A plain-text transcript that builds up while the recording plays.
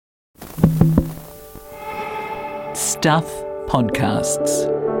Stuff Podcasts.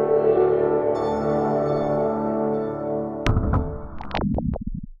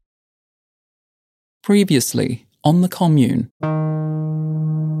 Previously on the Commune.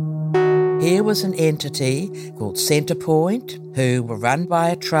 Here was an entity called Centrepoint, who were run by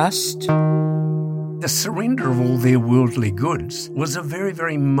a trust. The surrender of all their worldly goods was a very,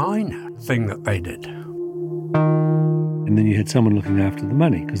 very minor thing that they did. And then you had someone looking after the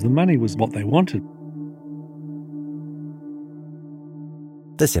money, because the money was what they wanted.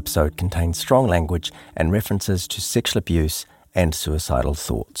 This episode contains strong language and references to sexual abuse and suicidal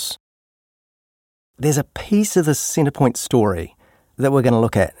thoughts. There's a piece of the Centrepoint story that we're going to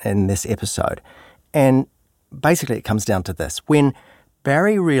look at in this episode. And basically it comes down to this. When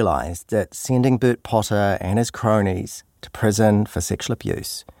Barri realised that sending Bert Potter and his cronies to prison for sexual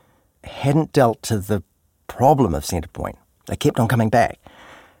abuse hadn't dealt to the problem of Centrepoint, they kept on coming back,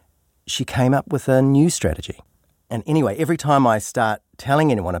 she came up with a new strategy. And anyway, every time I start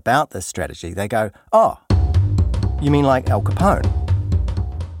telling anyone about this strategy, they go, "Oh, you mean like Al Capone?"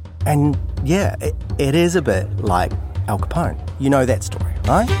 And yeah, it is a bit like Al Capone. You know that story,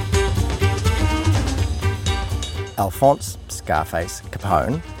 right? Alphonse Scarface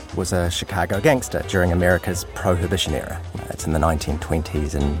Capone was a Chicago gangster during America's Prohibition era. It's in the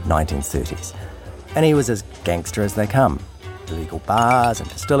 1920s and 1930s. And he was as gangster as they come. Illegal bars and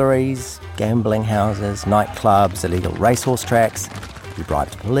distilleries, gambling houses, nightclubs, illegal racehorse tracks. He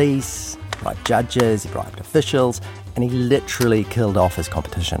bribed police, bribed judges, he bribed officials, and he literally killed off his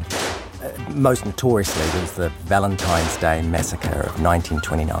competition. Most notoriously was the Valentine's Day massacre of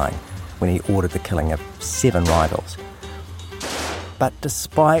 1929, when he ordered the killing of 7 rivals. But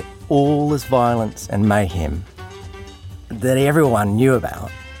despite all this violence and mayhem that everyone knew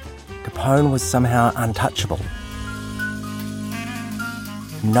about, Capone was somehow untouchable.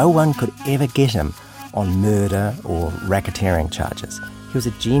 No one could ever get him on murder or racketeering charges. He was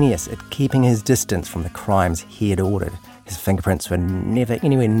a genius at keeping his distance from the crimes he had ordered. His fingerprints were never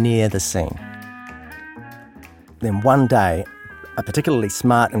anywhere near the scene. Then one day, a particularly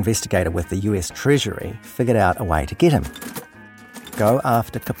smart investigator with the US Treasury figured out a way to get him. Go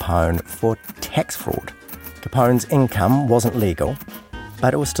after Capone for tax fraud. Capone's income wasn't legal,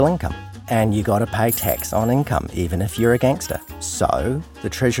 but it was still income. And you got to pay tax on income, even if you're a gangster. So the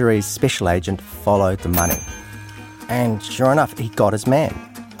Treasury's special agent followed the money. And sure enough, he got his man.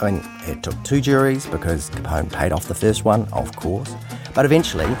 I mean, it took 2 juries because Capone paid off the first one, of course. But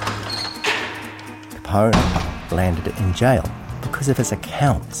eventually, Capone landed in jail because of his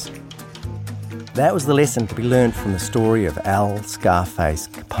accounts. That was the lesson to be learned from the story of Al Scarface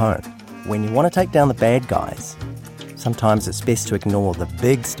Capone. When you want to take down the bad guys, sometimes it's best to ignore the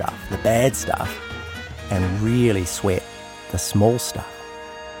big stuff, the bad stuff, and really sweat the small stuff.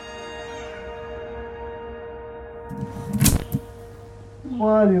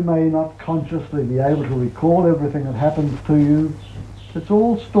 While you may not consciously be able to recall everything that happens to you, it's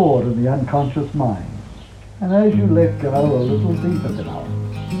all stored in the unconscious mind. And as you let go a little deeper down,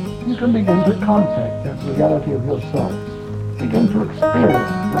 you can begin to contact that reality of yourself, begin to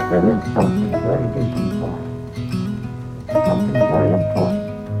experience that there is something very deep inside. Something very important.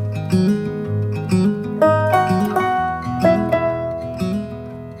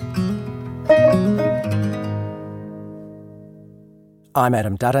 I'm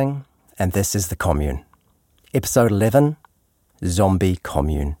Adam Dudding, and this is The Commune. Episode 11, Zombie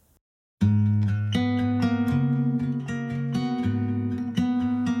Commune.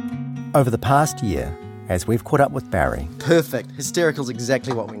 Over the past year, as we've caught up with Barri... Perfect. Hysterical's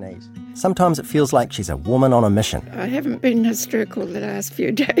exactly what we need. Sometimes it feels like she's a woman on a mission. I haven't been hysterical the last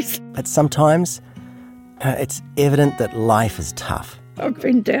few days. But sometimes it's evident that life is tough. I've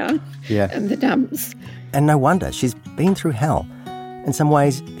been down in the dumps. And no wonder. She's been through hell. In some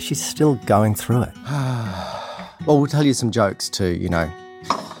ways, she's still going through it. Well, we'll tell you some jokes to,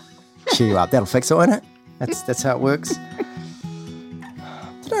 cheer you up. That'll fix it, won't it? That's how it works.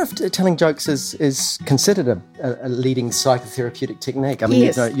 I don't know if telling jokes is considered a leading psychotherapeutic technique. I mean,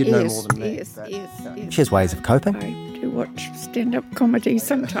 yes, you'd know more than me. Yes. She has ways of coping. I do watch stand-up comedy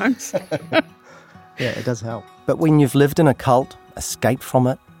sometimes. Yeah, it does help. But when you've lived in a cult, escaped from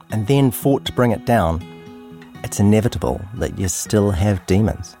it, and then fought to bring it down, it's inevitable that you still have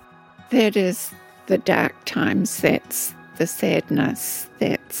demons. That is the dark times. That's the sadness.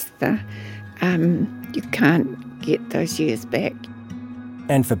 That's the... you can't get those years back.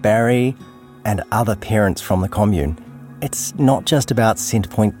 And for Barri and other parents from the commune, it's not just about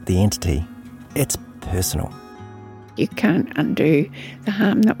Centrepoint the entity, it's personal. You can't undo the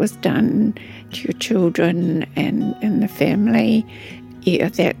harm that was done to your children and the family. Yeah,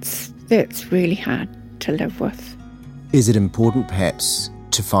 that's really hard to live with. Is it important, perhaps,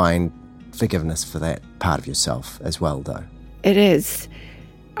 to find forgiveness for that part of yourself as well, though? It is.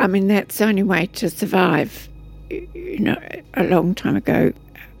 I mean, that's the only way to survive. You know, a long time ago,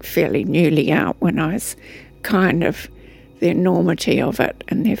 fairly newly out, when I was kind of, the enormity of it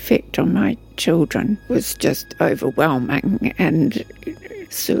and the effect on my children was just overwhelming, and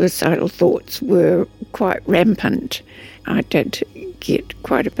suicidal thoughts were quite rampant. I did get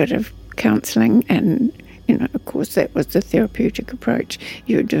quite a bit of counselling, and, you know, of course that was the therapeutic approach.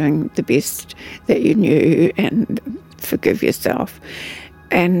 You were doing the best that you knew and forgive yourself.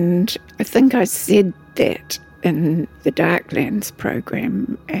 And I think I said that in the Darklands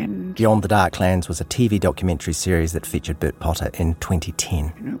program. And Beyond the Darklands was a TV documentary series that featured Bert Potter in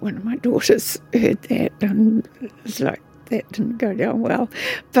 2010. You know, one of my daughters heard that and was like, that didn't go down well.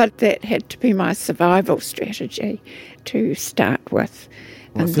 But that had to be my survival strategy to start with.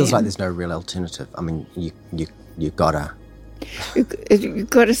 Well, it feels like there's no real alternative. I mean, you gotta... You've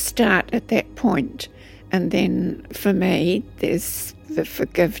got to start at that point. And then for me, there's the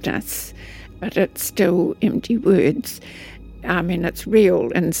forgiveness, but it's still empty words. I mean, it's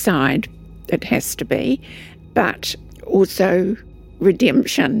real inside, it has to be, but also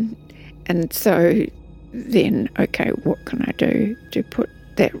redemption. And so then, okay, what can I do to put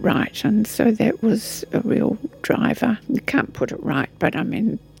that right? And so that was a real driver. You can't put it right, but I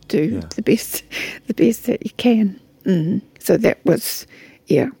mean, do the best that you can. So that was,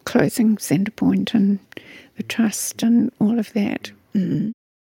 closing Centrepoint and the trust and all of that.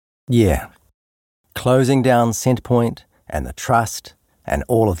 Yeah. Closing down Centrepoint and the trust and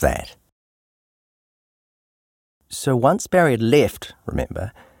all of that. So once Barri had left,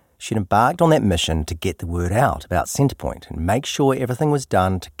 remember, she'd embarked on that mission to get the word out about Centrepoint and make sure everything was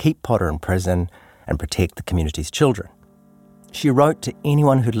done to keep Potter in prison and protect the community's children. She wrote to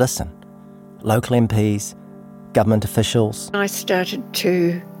anyone who'd listen, local MPs, government officials. I started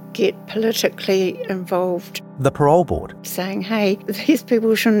to get politically involved. The parole board. Saying, hey, these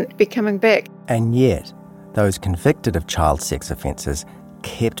people shouldn't be coming back. And yet, those convicted of child sex offences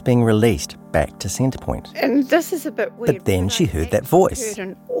kept being released back to Centrepoint. And this is a bit weird. But then she heard that voice. Heard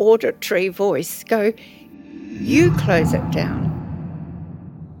an auditory voice go, you close it down.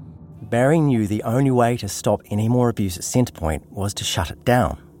 Barri knew the only way to stop any more abuse at Centrepoint was to shut it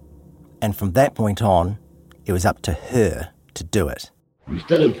down. And from that point on, it was up to her to do it.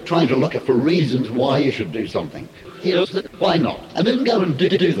 Instead of trying to look for reasons why you should do something, here's the why not, and then go and do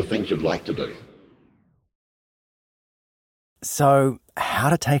the things you'd like to do. So, how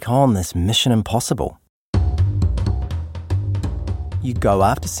to take on this mission impossible? You go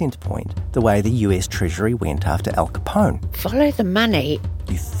after Centrepoint the way the US Treasury went after Al Capone. Follow the money.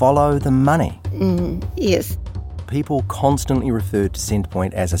 You follow the money. Yes. People constantly referred to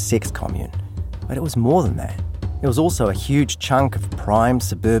Centrepoint as a sex commune, but it was more than that. It was also a huge chunk of prime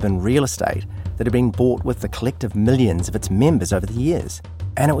suburban real estate that had been bought with the collective millions of its members over the years.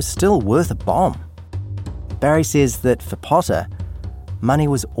 And it was still worth a bomb. Barri says that for Potter, money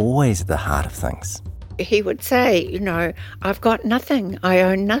was always at the heart of things. He would say, you know, I've got nothing, I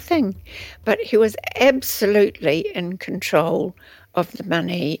own nothing. But he was absolutely in control of the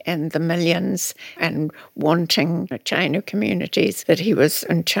money and the millions and wanting a chain of communities that he was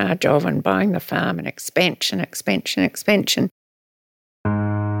in charge of and buying the farm and expansion.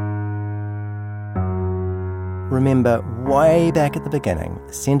 Remember, way back at the beginning,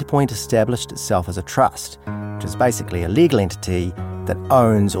 Centrepoint established itself as a trust, which is basically a legal entity that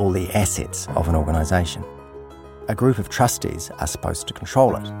owns all the assets of an organisation. A group of trustees are supposed to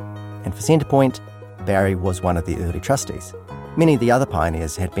control it. And for Centrepoint, Barri was one of the early trustees. Many of the other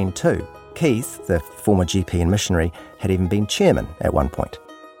pioneers had been too. Keith, the former GP and missionary, had even been chairman at one point.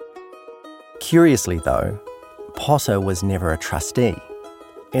 Curiously though, Potter was never a trustee.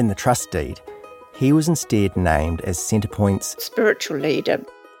 In the trust deed, he was instead named as Centrepoint's spiritual leader.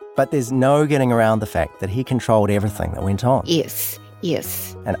 But there's no getting around the fact that he controlled everything that went on. Yes.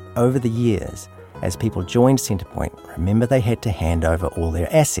 And over the years, as people joined Centrepoint, remember they had to hand over all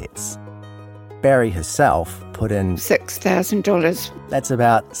their assets. Barri herself put in $6,000. That's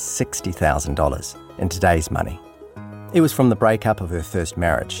about $60,000 in today's money. It was from the breakup of her first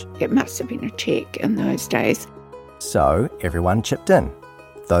marriage. It must have been a cheque in those days. So everyone chipped in.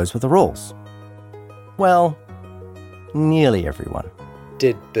 Those were the rules. Well, nearly everyone.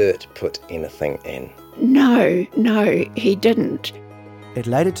 Did Bert put anything in? No, he didn't. It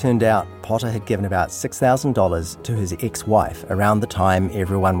later turned out Potter had given about $6,000 to his ex-wife around the time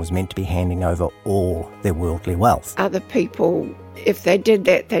everyone was meant to be handing over all their worldly wealth. Other people, if they did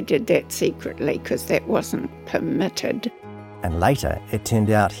that secretly because that wasn't permitted. And later, it turned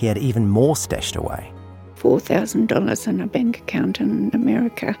out he had even more stashed away. $4,000 in a bank account in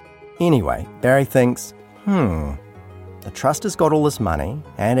America. Anyway, Barry thinks, the trust has got all this money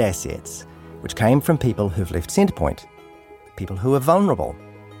and assets, which came from people who've left Centrepoint, people who are vulnerable,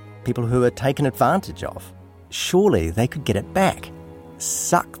 people who are taken advantage of. Surely they could get it back,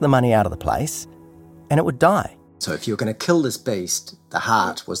 suck the money out of the place, and it would die. So if you were going to kill this beast, the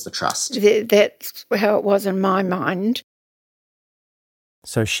heart was the trust. That's how it was in my mind.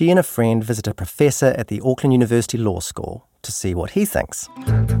 So she and a friend visit a professor at the Auckland University Law School to see what he thinks.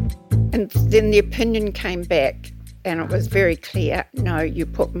 And then the opinion came back, and it was very clear, no, you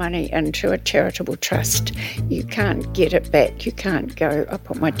put money into a charitable trust. You can't get it back. You can't go, I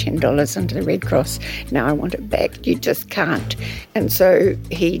put my $10 into the Red Cross, now I want it back. You just can't. And so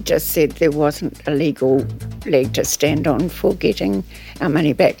he just said there wasn't a legal leg to stand on for getting our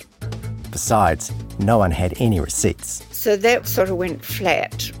money back. Besides, no one had any receipts. So that sort of went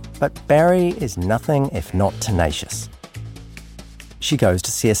flat. But Barry is nothing if not tenacious. She goes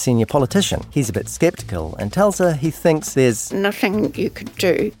to see a senior politician. He's a bit sceptical and tells her he thinks there's nothing you could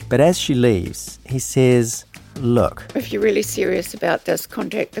do. But as she leaves, he says, look, if you're really serious about this,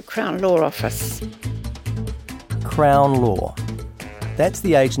 contact the Crown Law Office. Crown Law. That's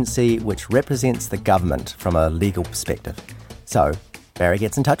the agency which represents the government from a legal perspective. So Barry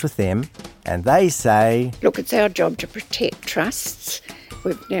gets in touch with them and they say, look, it's our job to protect trusts.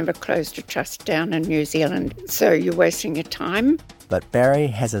 We've never closed a trust down in New Zealand, so you're wasting your time. But Barry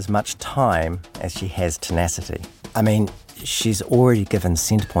has as much time as she has tenacity. I mean, she's already given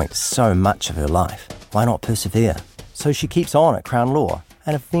Centrepoint so much of her life. Why not persevere? So she keeps on at Crown Law,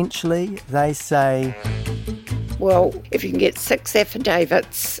 and eventually they say, well, if you can get 6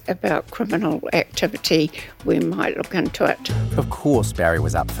 affidavits about criminal activity, we might look into it. Of course Barry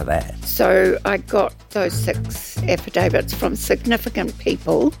was up for that. So I got those 6 affidavits from significant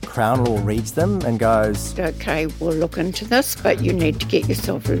people. Crown Law reads them and goes, OK, we'll look into this, but you need to get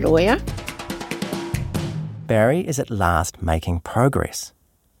yourself a lawyer. Barry is at last making progress,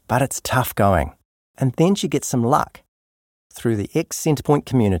 but it's tough going. And then she gets some luck. Through the ex-Centrepoint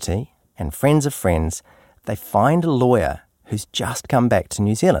community and friends of friends, they find a lawyer who's just come back to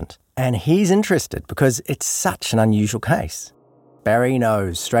New Zealand. And he's interested because it's such an unusual case. Barry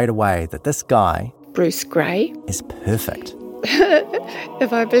knows straight away that this guy, Bruce Gray, is perfect.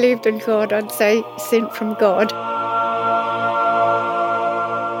 If I believed in God, I'd say sent from God.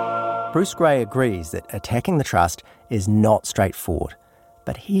 Bruce Gray agrees that attacking the trust is not straightforward,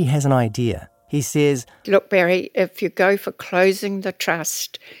 but he has an idea. He says, look, Barry, if you go for closing the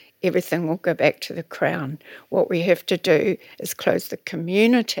trust, everything will go back to the Crown. What we have to do is close the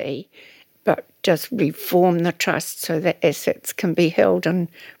community, but just reform the trust so that assets can be held and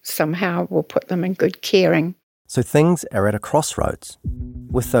somehow we'll put them in good caring. So things are at a crossroads.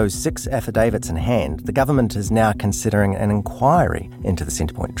 With those 6 affidavits in hand, the government is now considering an inquiry into the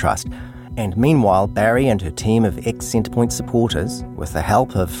Centrepoint Trust. And meanwhile, Barry and her team of ex-Centrepoint supporters, with the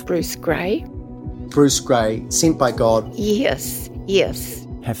help of Bruce Gray. Bruce Gray, sent by God. Yes.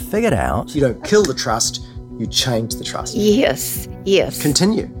 Have figured out... you don't kill the trust, you change the trust. Yes.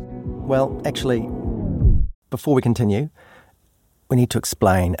 Continue. Well, actually, before we continue, we need to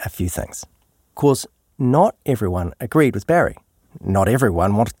explain a few things. Of course, not everyone agreed with Barry. Not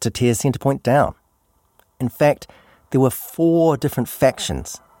everyone wanted to tear Centrepoint down. In fact, there were 4 different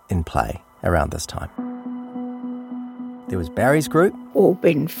factions in play around this time. There was Barry's group. All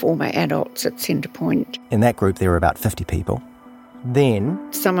been former adults at Centrepoint. In that group, there were about 50 people. Then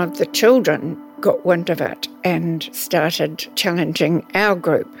some of the children got wind of it and started challenging our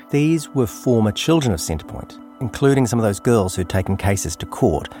group. These were former children of Centrepoint, including some of those girls who'd taken cases to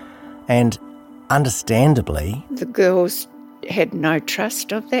court. And understandably, the girls had no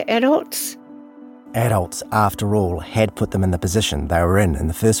trust of the adults. Adults, after all, had put them in the position they were in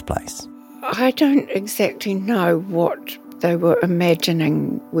the first place. I don't exactly know what they were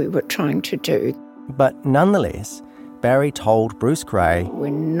imagining we were trying to do. But nonetheless, Barry told Bruce Gray, we're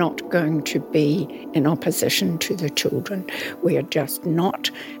not going to be in opposition to the children. We are just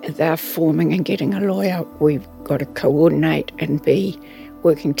not. They're forming and getting a lawyer. We've got to coordinate and be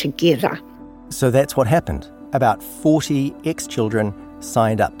working together. So that's what happened. About 40 ex-children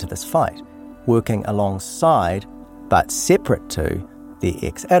signed up to this fight, working alongside, but separate to, the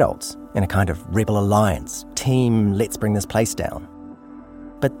ex-adults in a kind of rebel alliance. Team, let's bring this place down.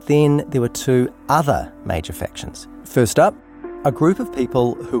 But then there were 2 other major factions. First up, a group of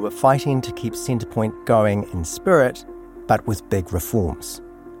people who were fighting to keep Centrepoint going in spirit, but with big reforms.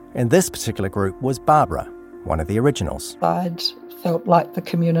 And this particular group was Barbara, one of the originals. I'd felt like the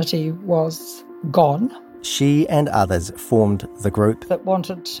community was gone. She and others formed the group that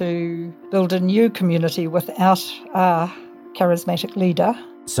wanted to build a new community without our charismatic leader.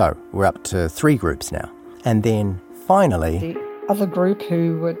 So we're up to 3 groups now. And then finally, the other group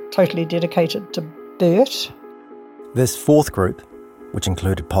who were totally dedicated to Bert. This 4th group, which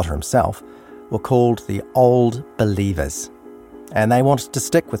included Potter himself, were called the Old Believers. And they wanted to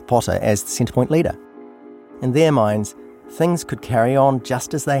stick with Potter as the Centrepoint leader. In their minds, things could carry on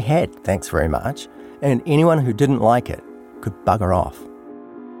just as they had, thanks very much, and anyone who didn't like it could bugger off.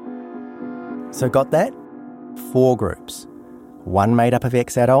 So got that? 4 groups. One made up of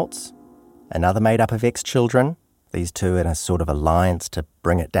ex-adults, another made up of ex-children, these two in a sort of alliance to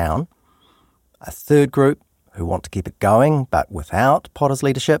bring it down, a 3rd group who want to keep it going but without Potter's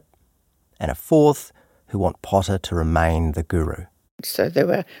leadership, and a 4th who want Potter to remain the guru. So there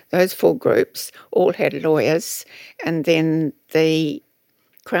were those 4 groups, all had lawyers, and then the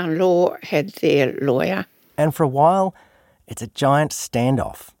Crown Law had their lawyer. And for a while, it's a giant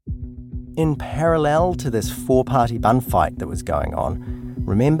standoff. In parallel to this 4-party bun fight that was going on,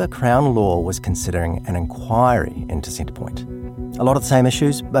 remember Crown Law was considering an inquiry into Centrepoint. A lot of the same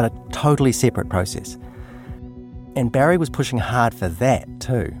issues, but a totally separate process. And Barri was pushing hard for that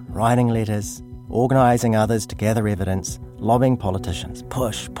too, writing letters, organising others to gather evidence, lobbying politicians.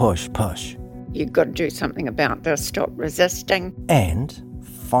 Push, push, push. You've got to do something about this, stop resisting. And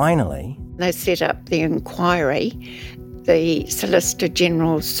finally, they set up the inquiry, the Solicitor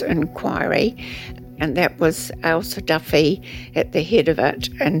General's inquiry, and that was Ailsa Duffy at the head of it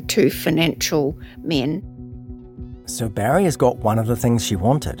and 2 financial men. So Barri has got one of the things she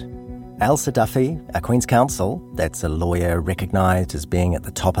wanted. Ailsa Duffy, a Queen's Counsel, that's a lawyer recognised as being at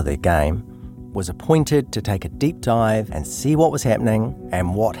the top of their game, was appointed to take a deep dive and see what was happening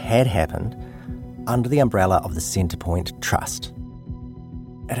and what had happened under the umbrella of the Centrepoint Trust.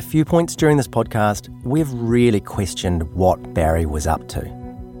 At a few points during this podcast, we've really questioned what Barri was up to.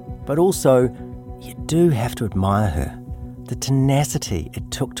 But also, you do have to admire her, the tenacity it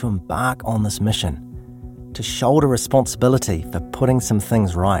took to embark on this mission, to shoulder responsibility for putting some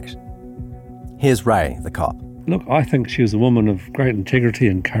things right. Here's Ray, the cop. Look, I think she was a woman of great integrity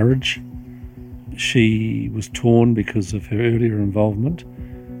and courage. She was torn because of her earlier involvement,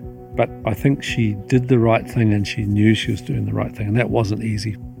 but I think she did the right thing and she knew she was doing the right thing, and that wasn't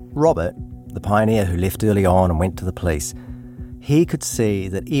easy. Robert, the pioneer who left early on and went to the police, he could see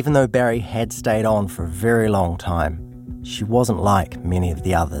that even though Barri had stayed on for a very long time, she wasn't like many of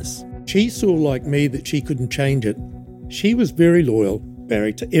the others. She saw, like me, that she couldn't change it. She was very loyal,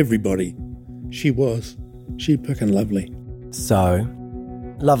 Barri, to everybody. She was. She fucking lovely. So,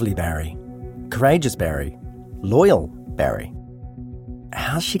 lovely Barri, courageous Barri, loyal Barri.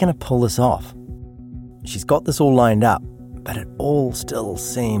 How's she going to pull this off? She's got this all lined up, but it all still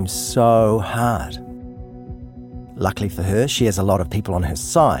seems so hard. Luckily for her, she has a lot of people on her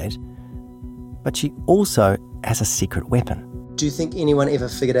side, but she also has a secret weapon. Do you think anyone ever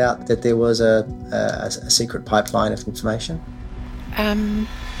figured out that there was a secret pipeline of information?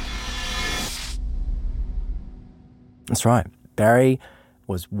 That's right. Barri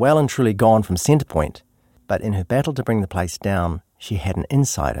was well and truly gone from Centrepoint, but in her battle to bring the place down, she had an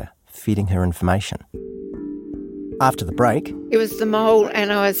insider feeding her information. After the break... It was the mole,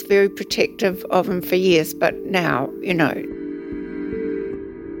 and I was very protective of him for years, but now, you know...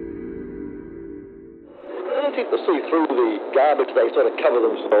 People see through the garbage they sort of cover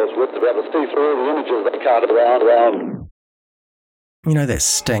themselves with, to be able to see through all the images they cart around. You know that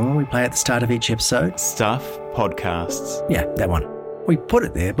sting we play at the start of each episode? Stuff Podcasts. Yeah, that one. We put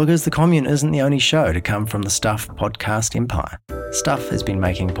it there because the Commune isn't the only show to come from the Stuff podcast empire. Stuff has been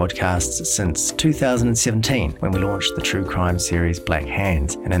making podcasts since 2017 when we launched the true crime series Black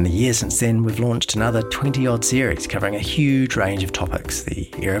Hands. And in the year since then, we've launched another 20-odd series covering a huge range of topics. The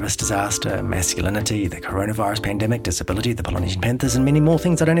Erebus disaster, masculinity, the coronavirus pandemic, disability, the Polynesian Panthers, and many more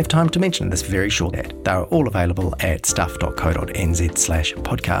things I don't have time to mention in this very short ad. They're all available at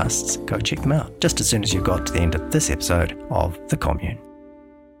stuff.co.nz/podcasts. Go check them out just as soon as you've got to the end of this episode of The Commune.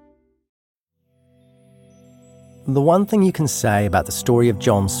 The one thing you can say about the story of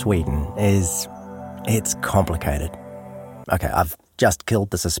John Sweden is it's complicated. Okay, I've just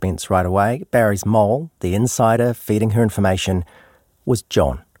killed the suspense right away. Barri's mole, the insider feeding her information, was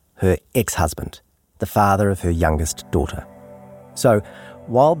John, her ex-husband, the father of her youngest daughter. So,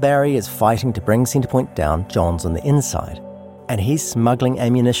 while Barri is fighting to bring Centrepoint down, John's on the inside, and he's smuggling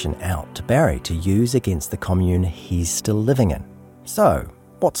ammunition out to Barri to use against the commune he's still living in. So,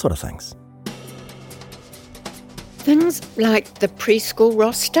 what sort of things? Things like the preschool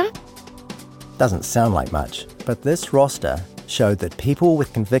roster. Doesn't sound like much, but this roster showed that people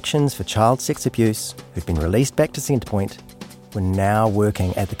with convictions for child sex abuse who'd been released back to Centrepoint were now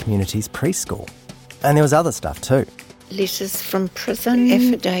working at the community's preschool. And there was other stuff too. Letters from prison,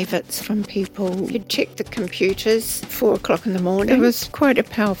 affidavits from people. You'd check the computers 4 o'clock in the morning. It was quite a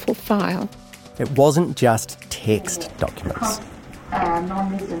powerful file. It wasn't just text documents.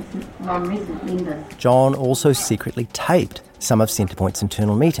 Non-resident members. John also secretly taped some of Centrepoint's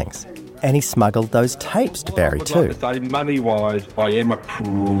internal meetings, and he smuggled those tapes to Barri too. Like to say, money-wise, I am a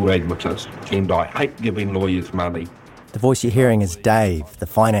pragmatist, and I hate giving lawyers money. The voice you're hearing is Dave, the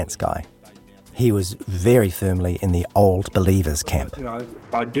finance guy. He was very firmly in the old believers camp. You know,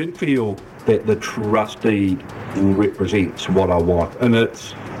 I do feel that the trustee represents what I want, and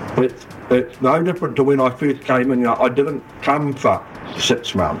it's no different to when I first came in. You know, I didn't come for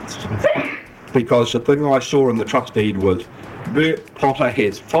 6 months because the thing I saw in the trustee was Bert Potter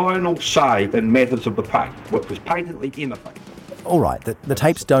has final say in matters of the faith, which was patently anything. All right, the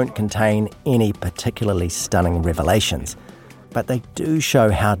tapes don't contain any particularly stunning revelations, but they do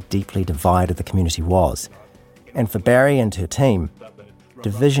show how deeply divided the community was. And for Barri and her team,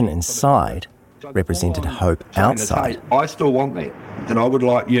 division inside represented hope outside. I still want that, and I would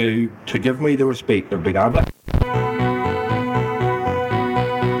like you to give me the respect of being able.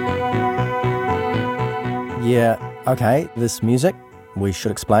 Yeah, okay, this music, we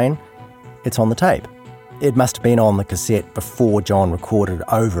should explain, it's on the tape. It must have been on the cassette before John recorded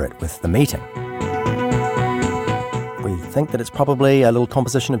over it with the meeting. We think that it's probably a little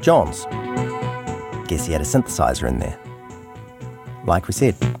composition of John's. Guess he had a synthesizer in there. Like we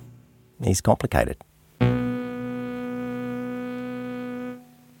said, he's complicated.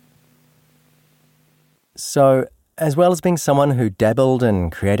 So, as well as being someone who dabbled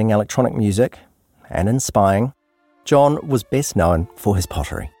in creating electronic music and in spying, John was best known for his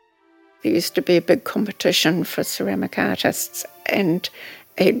pottery. There used to be a big competition for ceramic artists, and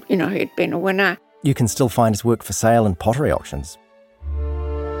he'd been a winner. You can still find his work for sale in pottery auctions.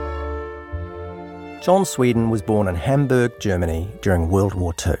 John Sweden was born in Hamburg, Germany during World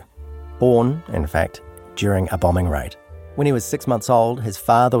War II. Born, in fact, during a bombing raid. When he was 6 months old, his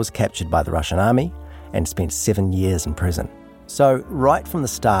father was captured by the Russian army and spent 7 years in prison. So, right from the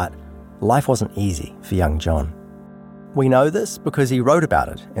start, life wasn't easy for young John. We know this because he wrote about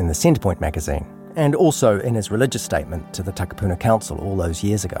it in the Centrepoint magazine and also in his religious statement to the Takapuna Council all those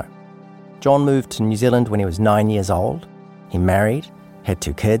years ago. John moved to New Zealand when he was 9 years old. He married, had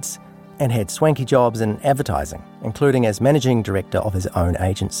 2 kids, and had swanky jobs in advertising, including as managing director of his own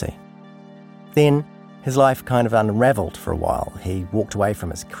agency. Then, his life kind of unravelled for a while. He walked away from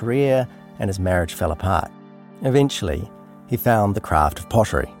his career and his marriage fell apart. Eventually, he found the craft of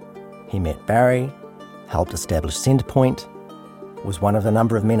pottery. He met Barri, helped establish Centrepoint, was one of a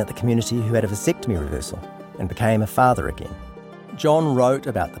number of men at the community who had a vasectomy reversal, and became a father again. John wrote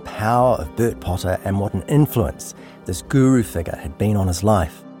about the power of Bert Potter and what an influence this guru figure had been on his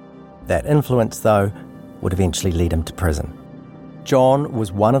life. That influence, though, would eventually lead him to prison. John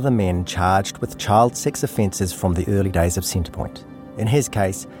was one of the men charged with child sex offences from the early days of Centrepoint. In his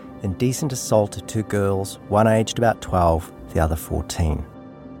case, indecent assault of 2 girls, one aged about 12, the other 14.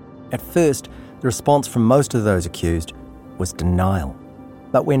 At first, the response from most of those accused was denial.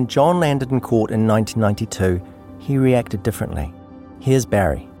 But when John landed in court in 1992, he reacted differently. Here's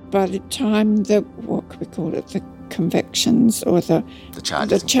Barri. By the time the convictions or the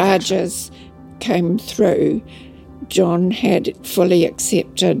charges came through, John had fully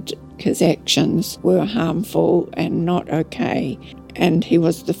accepted his actions were harmful and not okay, and he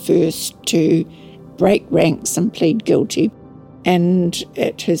was the first to break ranks and plead guilty. And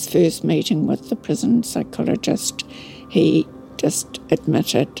at his first meeting with the prison psychologist, he just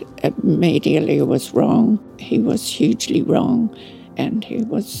admitted immediately it was wrong. He was hugely wrong, and he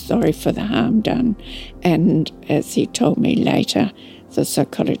was sorry for the harm done. And as he told me later, the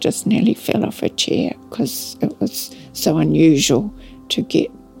psychologist nearly fell off her chair because it was so unusual to get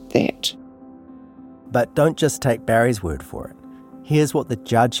that. But don't just take Barry's word for it. Here's what the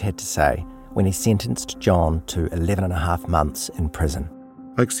judge had to say when he sentenced John to 11.5 months in prison.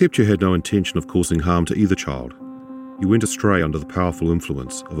 I accept you had no intention of causing harm to either child. You went astray under the powerful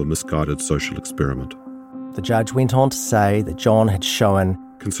influence of a misguided social experiment. The judge went on to say that John had shown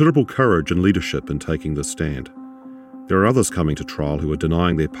considerable courage and leadership in taking this stand. There are others coming to trial who are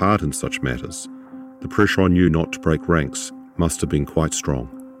denying their part in such matters. The pressure on you not to break ranks must have been quite strong.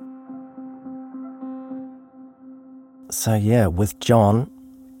 So yeah, with John,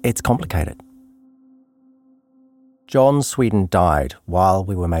 it's complicated. John Sweden died while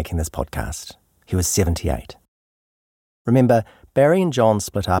we were making this podcast. He was 78. Remember, Barri and John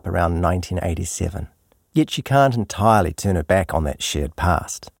split up around 1987. Yet she can't entirely turn her back on that shared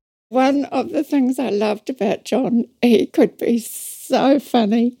past. One of the things I loved about John, he could be so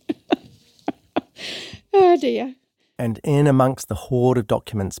funny. Oh dear. And in amongst the hoard of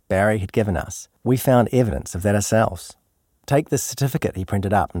documents Barry had given us, we found evidence of that ourselves. Take this certificate he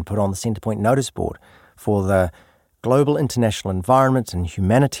printed up and put on the Centrepoint notice board for the Global International Environment and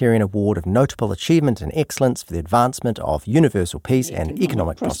Humanitarian Award of Notable Achievement and Excellence for the Advancement of Universal Peace and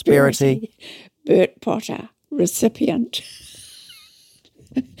Economic Prosperity. Bert Potter, recipient.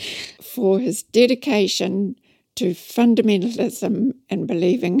 For his dedication to fundamentalism and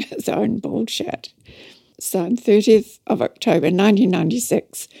believing his own bullshit. Signed 30th of October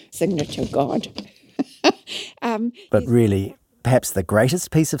 1996, signature God. But really, perhaps the greatest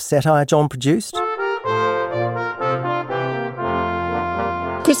piece of satire John produced?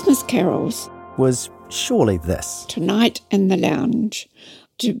 Christmas carols. Was surely this. Tonight in the Lounge,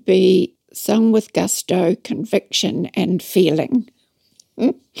 to be sung with gusto, conviction and feeling.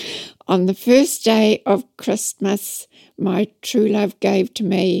 On the first day of Christmas, my true love gave to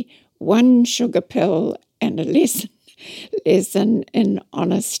me one sugar pill and a lesson in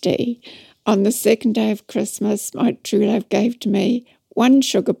honesty. On the second day of Christmas, my true love gave to me one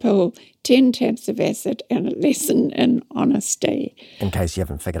sugar pill, 10 tabs of acid, and a lesson in honesty. In case you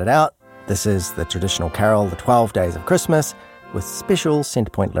haven't figured it out, this is the traditional carol, The 12 Days of Christmas, with special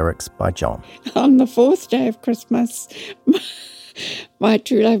Centrepoint lyrics by John. On the fourth day of Christmas, my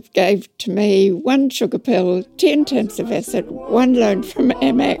true love gave to me one sugar pill, 10 tabs of acid, one loan from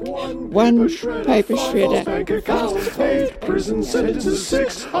AMAC, one paper shredder. Bank accounts, 8 prison sentences,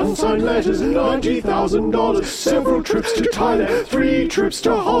 6 unsigned letters, $90,000, several trips to Thailand, 3 trips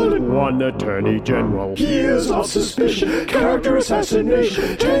to Holland, 1 attorney general, years of suspicion, character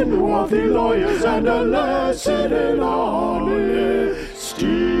assassination, 10 wealthy lawyers, and a lesson in honesty.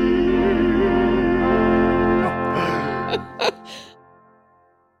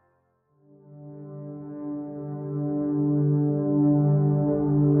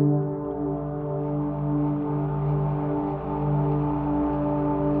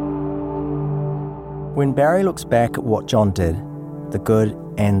 When Barry looks back at what John did, the good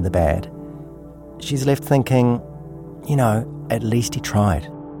and the bad, she's left thinking, you know, at least he tried.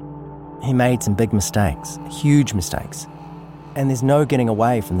 He made some big mistakes, huge mistakes, and there's no getting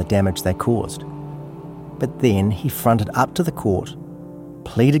away from the damage they caused. But then he fronted up to the court,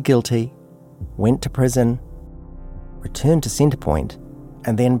 pleaded guilty, went to prison, returned to Centrepoint,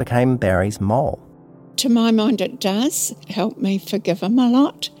 and then became Barry's mole. To my mind, it does help me forgive him a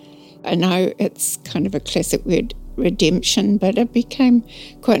lot. I know it's kind of a classic word, redemption, but it became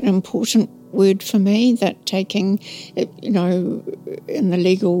quite an important word for me, that taking, you know, in the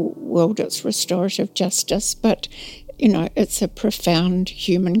legal world it's restorative justice, but, you know, it's a profound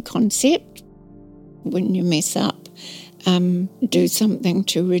human concept. When you mess up, do something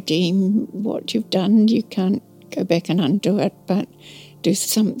to redeem what you've done. You can't go back and undo it, but do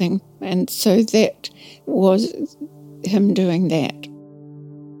something. And so that was him doing that.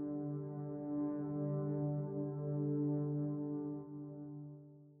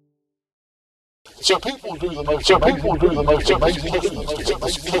 So people do the most amazing things.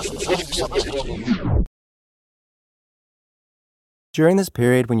 During this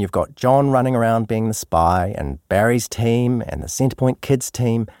period when you've got John running around being the spy and Barry's team and the Centrepoint kids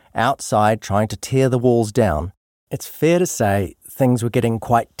team outside trying to tear the walls down, it's fair to say things were getting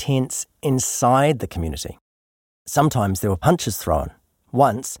quite tense inside the community. Sometimes there were punches thrown.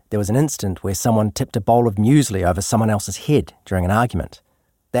 Once, there was an incident where someone tipped a bowl of muesli over someone else's head during an argument.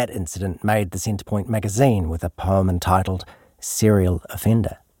 That incident made the Centrepoint magazine with a poem entitled Serial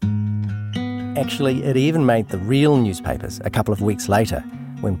Offender. Actually, it even made the real newspapers a couple of weeks later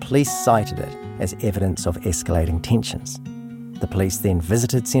when police cited it as evidence of escalating tensions. The police then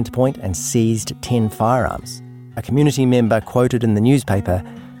visited Centrepoint and seized 10 firearms. A community member quoted in the newspaper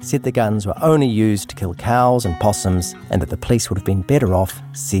said the guns were only used to kill cows and possums and that the police would have been better off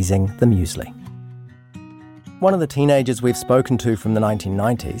seizing the muesli. One of the teenagers we've spoken to from the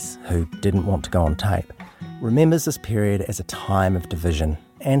 1990s, who didn't want to go on tape, remembers this period as a time of division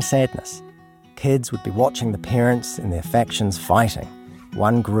and sadness. Kids would be watching the parents and their factions fighting.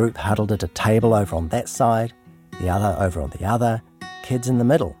 One group huddled at a table over on that side, the other over on the other, kids in the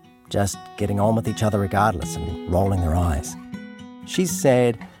middle, just getting on with each other regardless and rolling their eyes. She's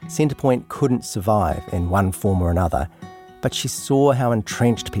sad Centrepoint couldn't survive in one form or another, but she saw how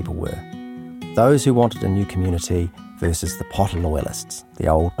entrenched people were. Those who wanted a new community versus the Potter loyalists, the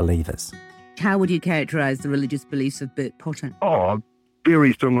old believers. How would you characterise the religious beliefs of Bert Potter? Oh,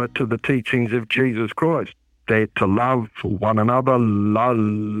 very similar to the teachings of Jesus Christ. that to love one another,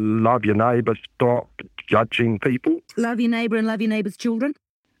 love your neighbour, stop judging people. Love your neighbour and love your neighbour's children?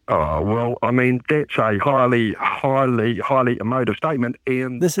 Oh, well, I mean, that's a highly emotive statement.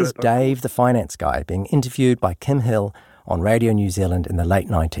 And this is Dave, the finance guy, being interviewed by Kim Hill on Radio New Zealand in the late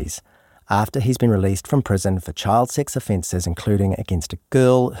 90s, after he's been released from prison for child sex offences, including against a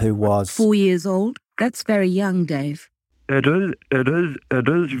girl who was 4 years old. That's very young, Dave. It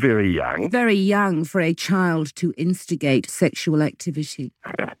is very young. Very young for a child to instigate sexual activity.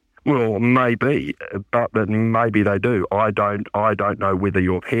 Well, maybe, but maybe they do. I don't know whether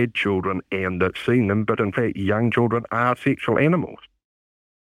you've had children and seen them, but in fact, young children are sexual animals.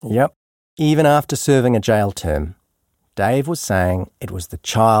 Yep. Even after serving a jail term, Dave was saying it was the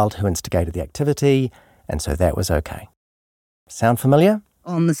child who instigated the activity, and so that was okay. Sound familiar?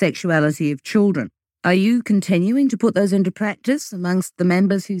 On the sexuality of children. Are you continuing to put those into practice amongst the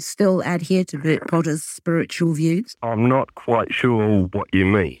members who still adhere to Bert Potter's spiritual views? I'm not quite sure what you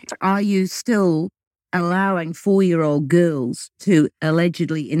mean. Are you still allowing 4-year-old girls to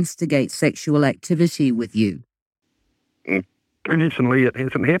allegedly instigate sexual activity with you? Personally, it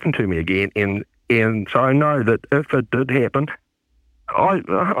hasn't happened to me again, and so I know that if it did happen,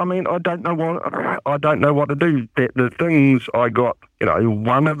 I mean, I don't know what to do. The things I got,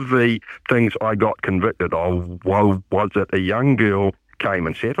 one of the things I got convicted of was that a young girl came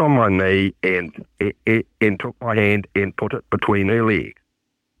and sat on my knee and took my hand and put it between her legs.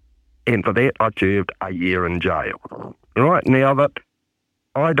 And for that, I served a year in jail. Right now that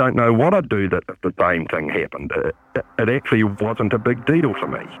I don't know what I'd do that if the same thing happened. It actually wasn't a big deal for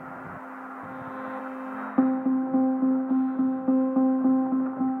me.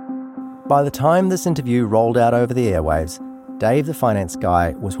 By the time this interview rolled out over the airwaves, Dave the finance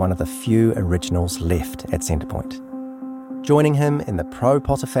guy was one of the few originals left at Centrepoint. Joining him in the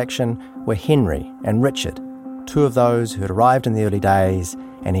pro-Potter faction were Henry and Richard, two of those who had arrived in the early days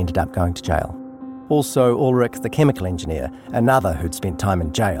and ended up going to jail. Also Ulrich, the chemical engineer, another who'd spent time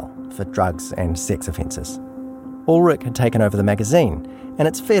in jail for drugs and sex offences. Ulrich had taken over the magazine, and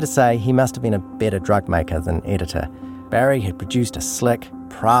it's fair to say he must have been a better drug maker than editor. Barri had produced a slick,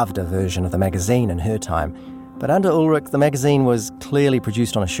 Pravda version of the magazine in her time, but under Ulrich, the magazine was clearly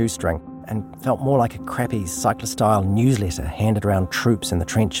produced on a shoestring and felt more like a crappy cyclist-style newsletter handed around troops in the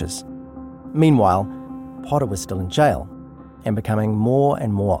trenches. Meanwhile, Potter was still in jail and becoming more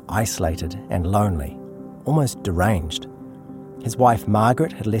and more isolated and lonely, almost deranged. His wife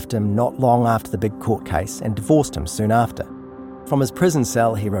Margaret had left him not long after the big court case and divorced him soon after. From his prison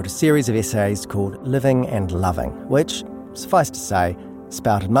cell, he wrote a series of essays called Living and Loving, which, suffice to say,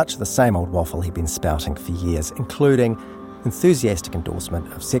 spouted much of the same old waffle he'd been spouting for years, including enthusiastic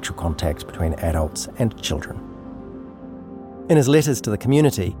endorsement of sexual contact between adults and children. In his letters to the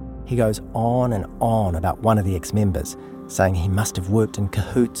community, he goes on and on about one of the ex-members, saying he must have worked in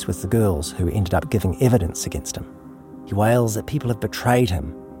cahoots with the girls who ended up giving evidence against him. He wails that people have betrayed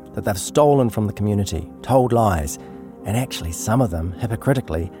him, that they've stolen from the community, told lies, and actually some of them,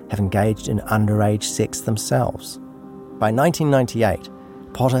 hypocritically, have engaged in underage sex themselves. By 1998,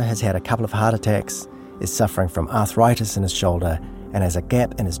 Potter has had a couple of heart attacks, is suffering from arthritis in his shoulder, and has a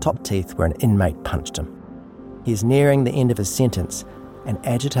gap in his top teeth where an inmate punched him. He is nearing the end of his sentence and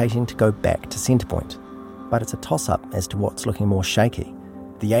agitating to go back to Centrepoint. But it's a toss-up as to what's looking more shaky,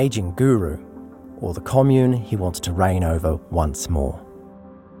 the ageing guru or the commune he wants to reign over once more.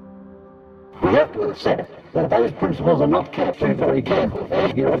 We have to accept that those principles are not kept to very careful.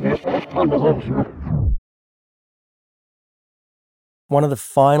 One of the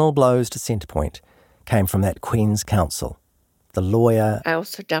final blows to Centrepoint came from that Queen's Counsel, the lawyer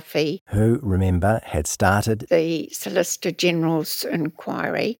Ailsa Duffy, who, remember, had started the Solicitor General's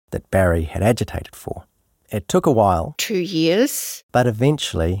inquiry that Barri had agitated for. It took a while. 2 years. But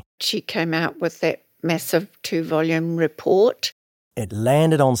eventually she came out with that massive 2-volume report. It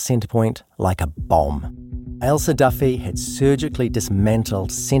landed on Centrepoint like a bomb. Ailsa Duffy had surgically dismantled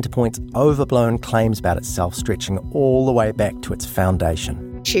Centrepoint's overblown claims about itself, stretching all the way back to its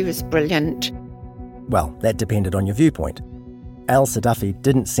foundation. She was brilliant. Well, that depended on your viewpoint. Ailsa Duffy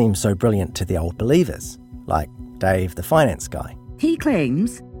didn't seem so brilliant to the old believers, like Dave the finance guy. He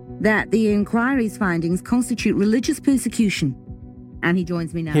claims that the inquiry's findings constitute religious persecution. And he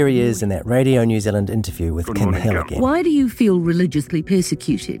joins me now. Here he is in that Radio New Zealand interview with Kim Hill again. Why do you feel religiously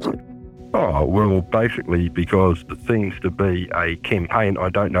persecuted? Oh, well, basically because there seems to be a campaign. I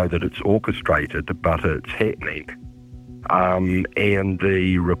don't know that it's orchestrated, but it's happening. And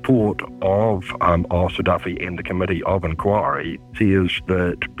the report of Ailsa Duffy and the Committee of Inquiry says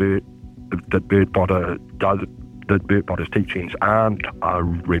that Bert Potter that Bert Potter's teachings aren't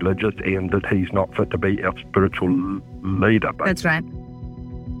religious and that he's not fit to be our spiritual leader. That's right.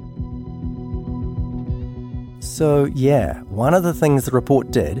 So, yeah, one of the things the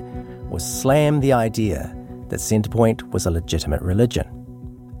report did was slam the idea that Centrepoint was a legitimate religion.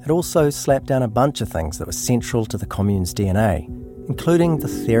 It also slapped down a bunch of things that were central to the Commune's DNA, including the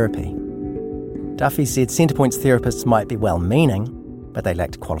therapy. Duffy said Centrepoint's therapists might be well-meaning, but they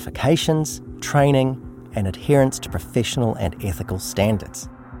lacked qualifications, training, and adherence to professional and ethical standards.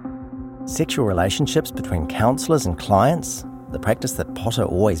 Sexual relationships between counsellors and clients, the practice that Potter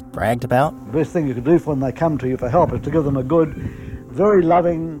always bragged about. The best thing you can do for when they come to you for help is to give them a good, very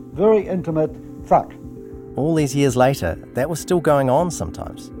loving, very intimate fuck. All these years later, that was still going on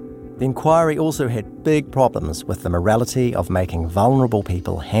sometimes. The inquiry also had big problems with the morality of making vulnerable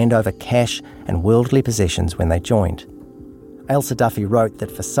people hand over cash and worldly possessions when they joined. Ailsa Duffy wrote that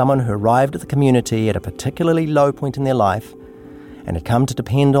for someone who arrived at the community at a particularly low point in their life and had come to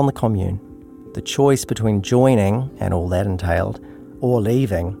depend on the commune, the choice between joining, and all that entailed, or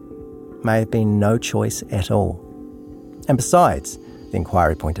leaving, may have been no choice at all. And besides, the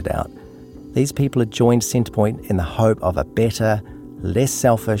inquiry pointed out, these people had joined Centrepoint in the hope of a better, less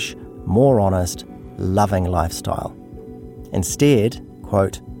selfish, more honest, loving lifestyle. Instead,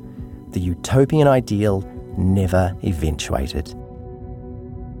 quote, the utopian ideal never eventuated.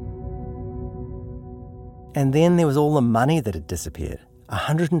 And then there was all the money that had disappeared.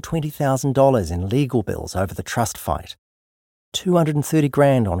 $120,000 in legal bills over the trust fight.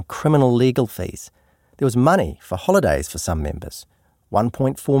 $230,000 on criminal legal fees. There was money for holidays for some members.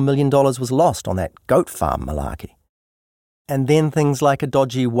 $1.4 million was lost on that goat farm malarkey. And then things like a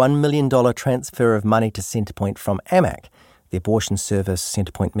dodgy $1 million transfer of money to Centrepoint from AMAC, the abortion service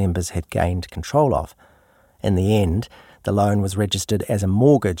Centrepoint members had gained control of. In the end, the loan was registered as a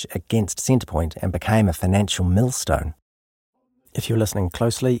mortgage against Centrepoint and became a financial millstone. If you're listening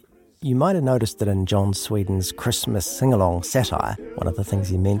closely, you might have noticed that in John Sweden's Christmas sing-along satire, one of the things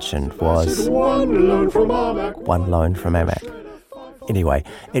he mentioned was one loan from AMAC. Anyway,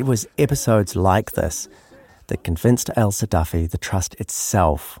 it was episodes like this that convinced Ailsa Duffy the trust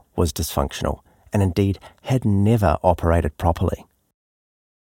itself was dysfunctional and indeed had never operated properly.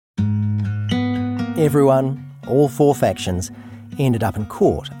 Everyone, all four factions, ended up in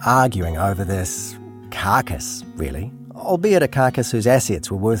court arguing over this carcass, really, albeit a carcass whose assets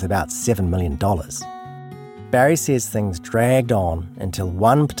were worth about $7 million. Barri says things dragged on until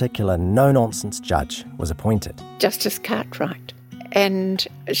one particular no-nonsense judge was appointed. Justice Cartwright. And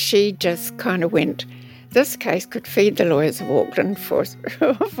she just kind of went, this case could feed the lawyers of Auckland for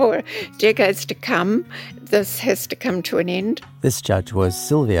decades to come. This has to come to an end. This judge was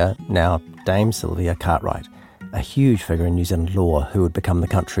Sylvia, now Dame Sylvia Cartwright, a huge figure in New Zealand law who would become the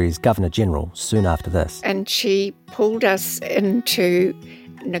country's Governor-General soon after this. And she pulled us into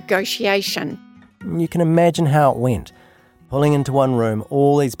negotiation. You can imagine how it went, pulling into one room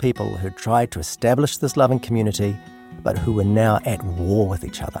all these people who tried to establish this loving community, but who were now at war with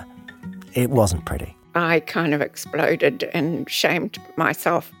each other. It wasn't pretty. I kind of exploded and shamed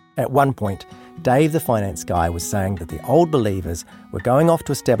myself. At one point, Dave, the finance guy, was saying that the old believers were going off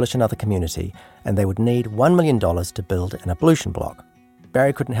to establish another community and they would need $1 million to build an ablution block.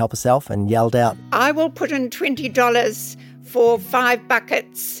 Barri couldn't help herself and yelled out, I will put in $20 for 5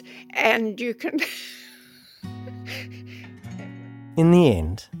 buckets and you can... In the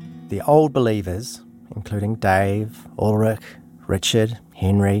end, the old believers, including Dave, Ulrich, Richard,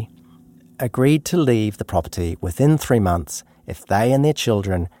 Henry, agreed to leave the property within 3 months if they and their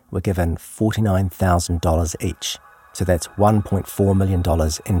children were given $49,000 each. So that's $1.4 million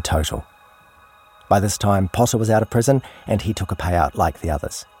in total. By this time, Potter was out of prison and he took a payout like the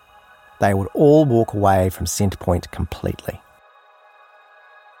others. They would all walk away from Centrepoint completely.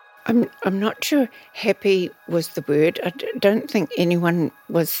 I'm not sure happy was the word. I don't think anyone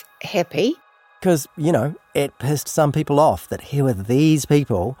was happy. Because, it pissed some people off that here were these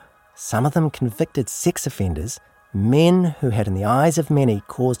people, some of them convicted sex offenders, men who had in the eyes of many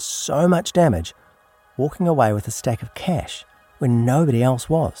caused so much damage, walking away with a stack of cash when nobody else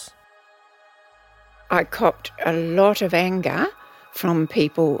was. I copped a lot of anger from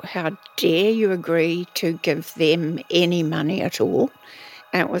people. How dare you agree to give them any money at all?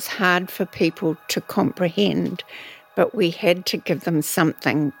 And it was hard for people to comprehend, but we had to give them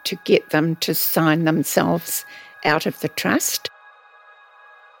something to get them to sign themselves out of the trust.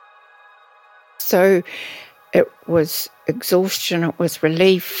 So it was exhaustion, it was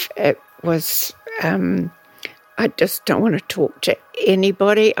relief, it was, I I just don't want to talk to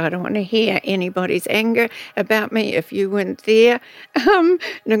anybody. I don't want to hear anybody's anger about me. If you weren't there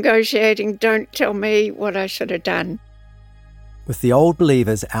negotiating, don't tell me what I should have done. With the old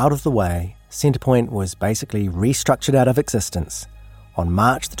believers out of the way, Centrepoint was basically restructured out of existence on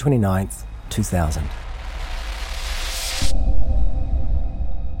March the 29th, 2000.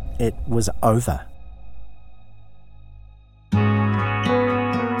 It was over.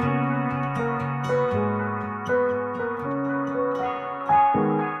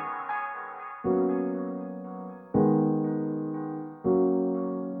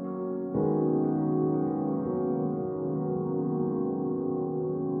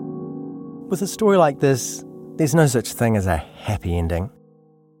 With a story like this, there's no such thing as a happy ending.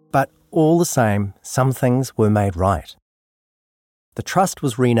 But all the same, some things were made right. The trust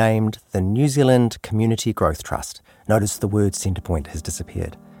was renamed the New Zealand Community Growth Trust. Notice the word Centrepoint has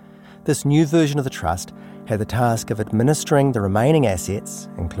disappeared. This new version of the trust had the task of administering the remaining assets,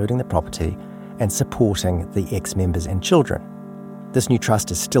 including the property, and supporting the ex-members and children. This new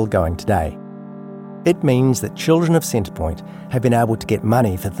trust is still going today. It means that children of Centrepoint have been able to get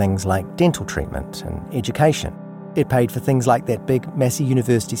money for things like dental treatment and education. It paid for things like that big Massey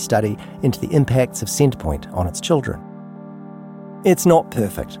University study into the impacts of Centrepoint on its children. It's not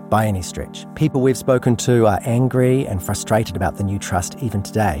perfect by any stretch. People we've spoken to are angry and frustrated about the new trust even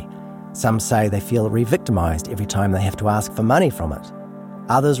today. Some say they feel re-victimised every time they have to ask for money from it.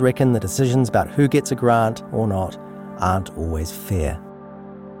 Others reckon the decisions about who gets a grant or not aren't always fair.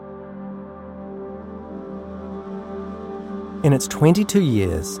 In its 22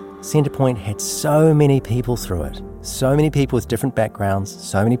 years, Centrepoint had so many people through it. So many people with different backgrounds,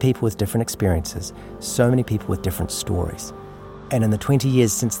 so many people with different experiences, so many people with different stories. And in the 20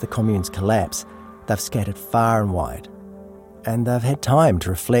 years since the Commune's collapse, they've scattered far and wide. And they've had time to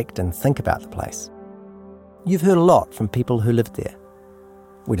reflect and think about the place. You've heard a lot from people who lived there.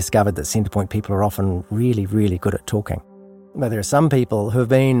 We discovered that Centrepoint people are often really, really good at talking. But there are some people who have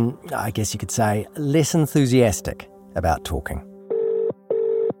been, I guess you could say, less enthusiastic about talking.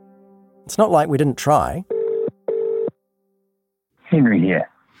 It's not like we didn't try. Henry here.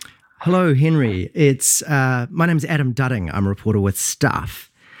 Hello, Henry. It's my name's Adam Dudding. I'm a reporter with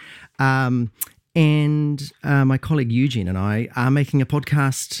Stuff. And my colleague Eugene and I are making a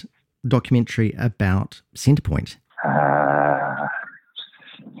podcast documentary about Centrepoint.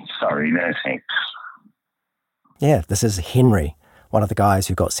 Sorry, no thanks. Yeah, this is Henry, one of the guys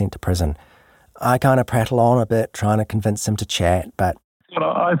who got sent to prison. I kind of prattle on a bit, trying to convince him to chat, but...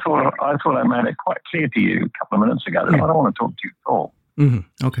 Well, I thought I made it quite clear to you a couple of minutes ago that I don't want to talk to you at all.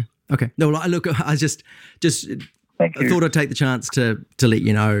 Mm-hmm. Okay. No, look, I just thought I'd take the chance to let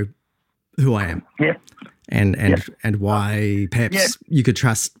you know who I am. Yep. And why perhaps you could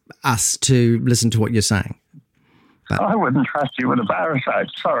trust us to listen to what you're saying. But I wouldn't trust you with a bar aside.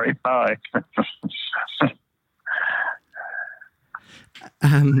 Sorry, bye.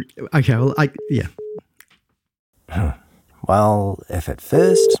 Okay, well, Well, if at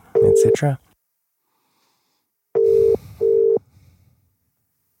first, etc.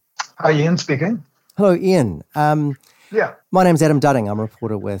 Hi, Ian speaking. Hello, Ian. Yeah. My name's Adam Dudding. I'm a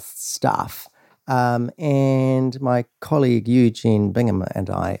reporter with Stuff. And my colleague Eugene Bingham and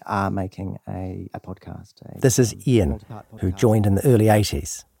I are making a podcast. This is Ian, who joined in the early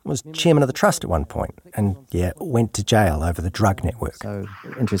 80s. Was chairman of the trust at one point and, went to jail over the drug network. So,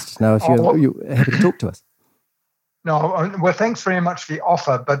 interested to know if you're happy to talk to us. No, well, thanks very much for the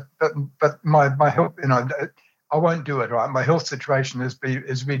offer, but my health, I won't do it, right? My health situation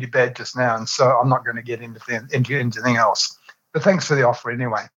is really bad just now, and so I'm not going to get into anything else. But thanks for the offer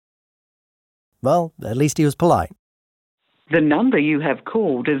anyway. Well, at least he was polite. The number you have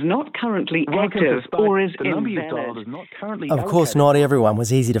called is not currently active or is invalid. Of course, not everyone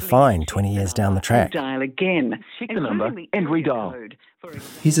was easy to find 20 years down the track. Dial again. Check the number and redial.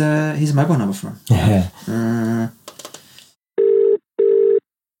 Here's a mobile number for him. Yeah.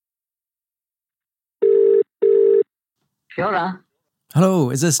 Sure. Hello,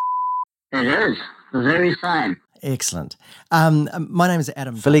 is this... It is. The very same. Excellent. My name is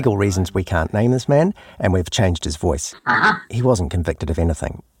Adam. For legal reasons, we can't name this man, and we've changed his voice. Uh-huh. He wasn't convicted of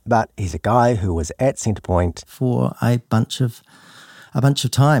anything, but he's a guy who was at Centrepoint for a bunch of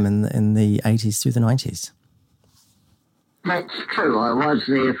time in the 80s through the 90s. That's true. I was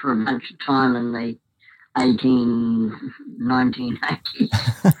there for a bunch of time in the 1980s.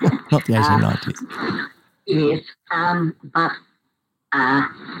 Not the 1890s. Yes, but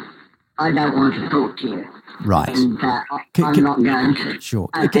I don't want to talk to you. Right. And I'm not going to. Sure.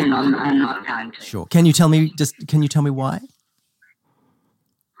 And I'm not going to. Sure. Can you tell me why?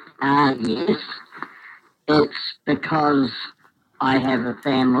 Yes. it's because I have a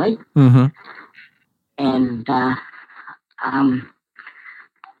family, Mm-hmm. and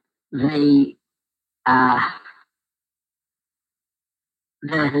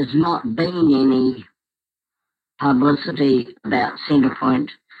there has not been any publicity about Centrepoint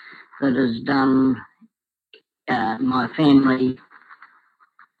that has done my family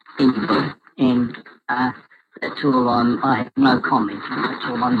any good, and that's all I have no comment. That's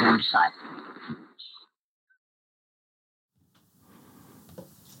all I'm going to say.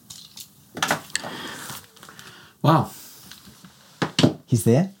 Wow. He's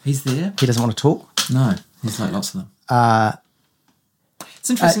there. He's there. He doesn't want to talk. No, he's like lots of them. It's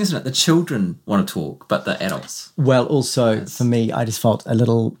interesting, isn't it? The children want to talk, but the adults. Well, also, for me, I just felt a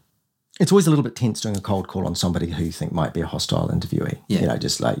little... It's always a little bit tense doing a cold call on somebody who you think might be a hostile interviewee. Yeah. You know,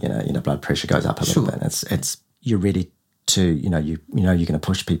 just like, you know, blood pressure goes up a little bit. It's you're ready to, you know, you're going to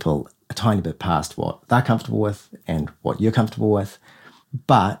push people a tiny bit past what they're comfortable with and what you're comfortable with.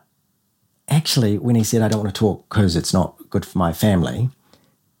 But actually, when he said, I don't want to talk because it's not good for my family,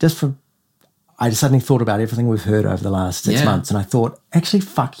 I just suddenly thought about everything we've heard over the last 6 months, and I thought, actually,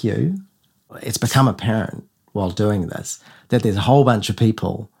 fuck you. It's become apparent while doing this that there's a whole bunch of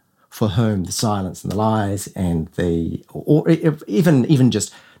people for whom the silence and the lies and or even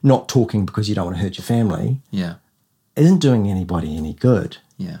just not talking because you don't want to hurt your family isn't doing anybody any good.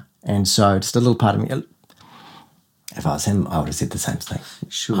 Yeah. And so just a little part of me, if I was him, I would have said the same thing.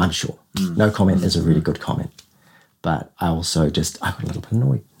 Sure. I'm sure. No comment is a really good comment. But I also I got a little bit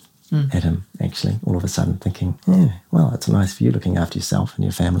annoyed at him, actually, all of a sudden thinking, well, it's nice for you looking after yourself and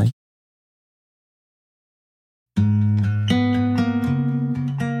your family.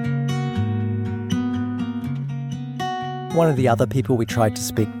 One of the other people we tried to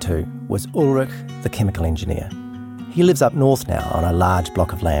speak to was Ulrich, the chemical engineer. He lives up north now on a large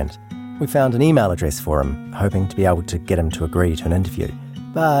block of land. We found an email address for him, hoping to be able to get him to agree to an interview.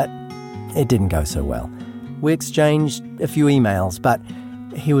 But it didn't go so well. We exchanged a few emails, but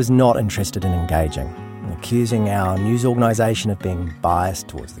he was not interested in engaging, accusing our news organisation of being biased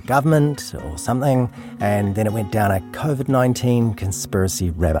towards the government or something, and then it went down a COVID-19 conspiracy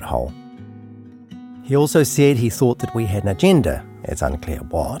rabbit hole. He also said he thought that we had an agenda, it's unclear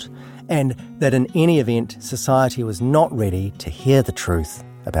what, and that in any event, society was not ready to hear the truth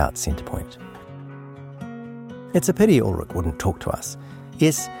about Centrepoint. It's a pity Ulrich wouldn't talk to us.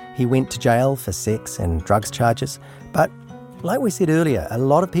 Yes, he went to jail for sex and drugs charges, but like we said earlier, a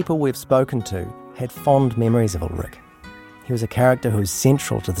lot of people we've spoken to had fond memories of Ulrich. He was a character who was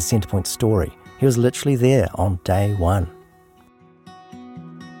central to the Centrepoint story. He was literally there on day one.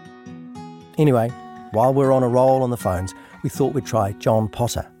 Anyway, while we're on a roll on the phones, we thought we'd try John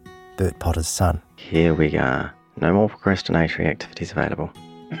Potter, Bert Potter's son. Here we are. No more procrastinatory activities available.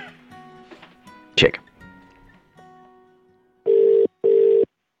 Check.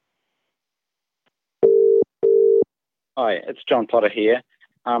 Hi, it's John Potter here.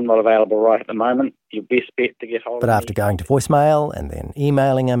 I'm not available right at the moment. Your best bet to get hold But of me. after going to voicemail and then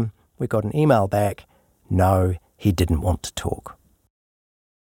emailing him, we got an email back. No, he didn't want to talk.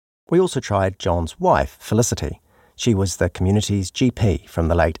 We also tried John's wife, Felicity. She was the community's GP from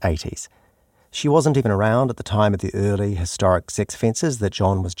the late 80s. She wasn't even around at the time of the early historic sex offences that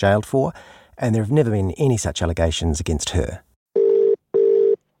John was jailed for, and there have never been any such allegations against her.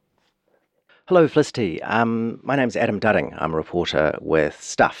 Hello, Felicity. My name's Adam Dudding. I'm a reporter with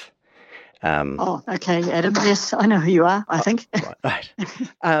Stuff. Okay, Adam. Yes, I know who you are, I think. Right.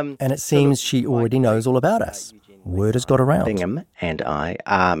 And it seems she already knows all about us. Word has got around. Bingham and I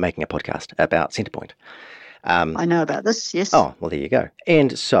are making a podcast about Centrepoint. I know about this, yes. Oh, well, there you go.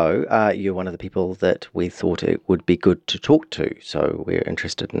 And so you're one of the people that we thought it would be good to talk to. So we're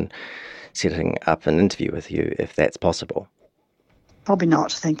interested in setting up an interview with you, if that's possible. Probably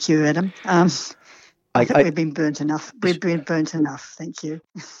not, thank you, Adam. I think we've been burnt enough. We've been burnt enough, thank you.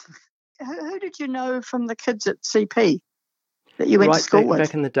 Who did you know from the kids at CP that you went to school with?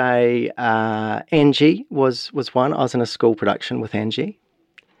 Back in the day, Angie was one. I was in a school production with Angie.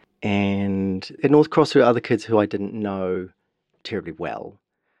 And at North Cross there were other kids who I didn't know terribly well.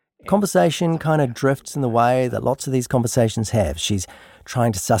 Conversation kind of drifts in the way that lots of these conversations have. She's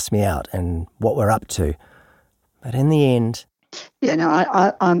trying to suss me out and what we're up to. But in the end... Yeah, no,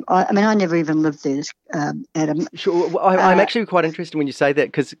 I mean, I never even lived there, Adam. Sure, well, I'm actually quite interested when you say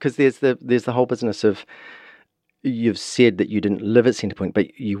that because there's the whole business of, you've said that you didn't live at Centrepoint,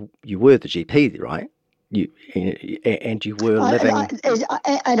 but you were the GP, right? You were living...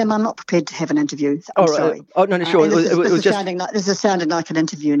 Adam, I'm not prepared to have an interview. I'm sorry. Oh, no, sure. This is sounding like an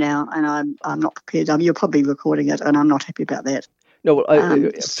interview now, and I'm not prepared. You're probably recording it, and I'm not happy about that. No, well,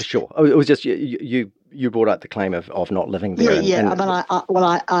 for sure. It was just you brought up the claim of not living there. I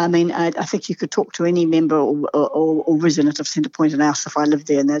think you could talk to any member or resident of Centrepoint and ask if I lived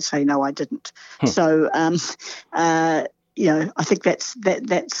there, and they'd say no, I didn't. So, I think that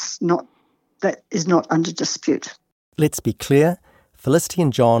is not under dispute. Let's be clear. Felicity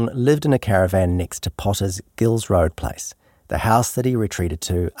and John lived in a caravan next to Potter's Gills Road place, the house that he retreated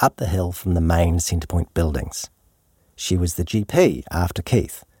to up the hill from the main Centrepoint buildings. She was the GP after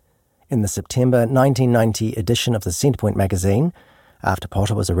Keith. In the September 1990 edition of the Centrepoint magazine, after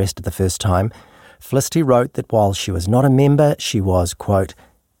Potter was arrested the first time, Felicity wrote that while she was not a member, she was, quote,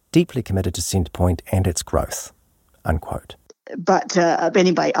 deeply committed to Centrepoint and its growth, unquote. But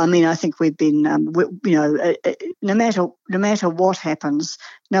anyway, I think we've been, no matter what happens,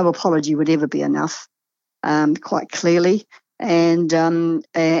 no apology would ever be enough, quite clearly. And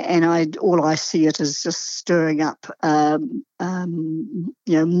all I see it is just stirring up,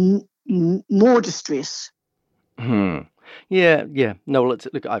 more distress. Yeah. No, well,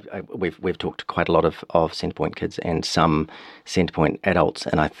 we've talked to quite a lot of Centrepoint kids and some Centrepoint adults,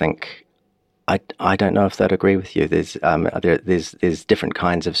 and I think I don't know if they'd agree with you. There's different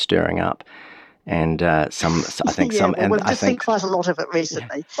kinds of stirring up, and some I think some. Well, we've just seen quite a lot of it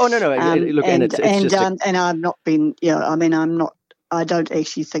recently. Yeah. Oh no! Look, and it's just and I've not been. I'm not. I don't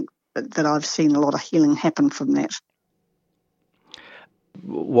actually think that I've seen a lot of healing happen from that.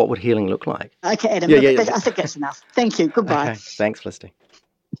 What would healing look like? Okay, Adam. I think that's enough. Thank you. Goodbye. Okay, thanks, Felicity.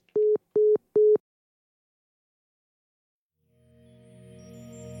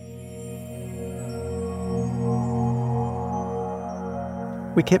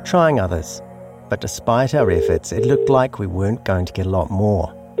 We kept trying others, but despite our efforts, it looked like we weren't going to get a lot more.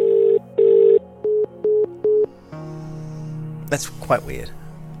 That's quite weird.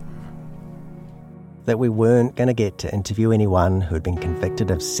 That we weren't going to get to interview anyone who had been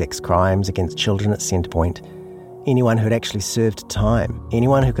convicted of sex crimes against children at Centrepoint, anyone who had actually served time,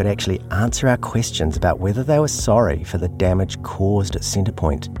 anyone who could actually answer our questions about whether they were sorry for the damage caused at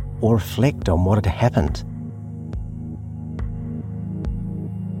Centrepoint or reflect on what had happened.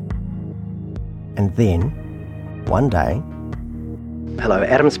 And then, one day... Hello,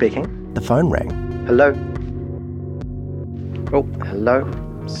 Adam speaking. The phone rang. Hello. Oh, hello.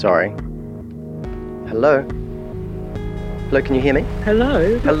 Sorry. Hello. Hello, can you hear me?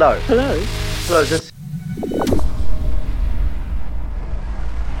 Hello. Hello. Hello. Hello, is this...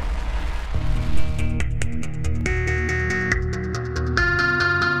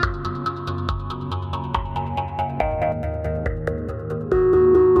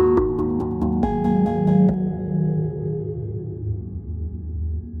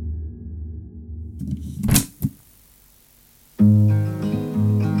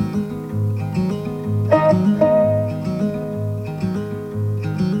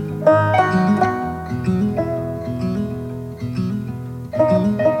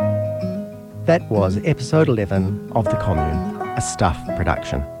 That was episode 11 of The Commune, a Stuff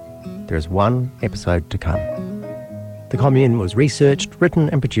production. There is one episode to come. The Commune was researched, written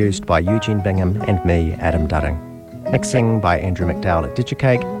and produced by Eugene Bingham and me, Adam Dudding. Mixing by Andrew McDowell at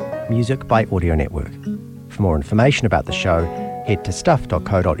Digicake, music by Audio Network. For more information about the show, head to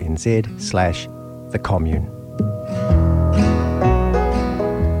stuff.co.nz/thecommune.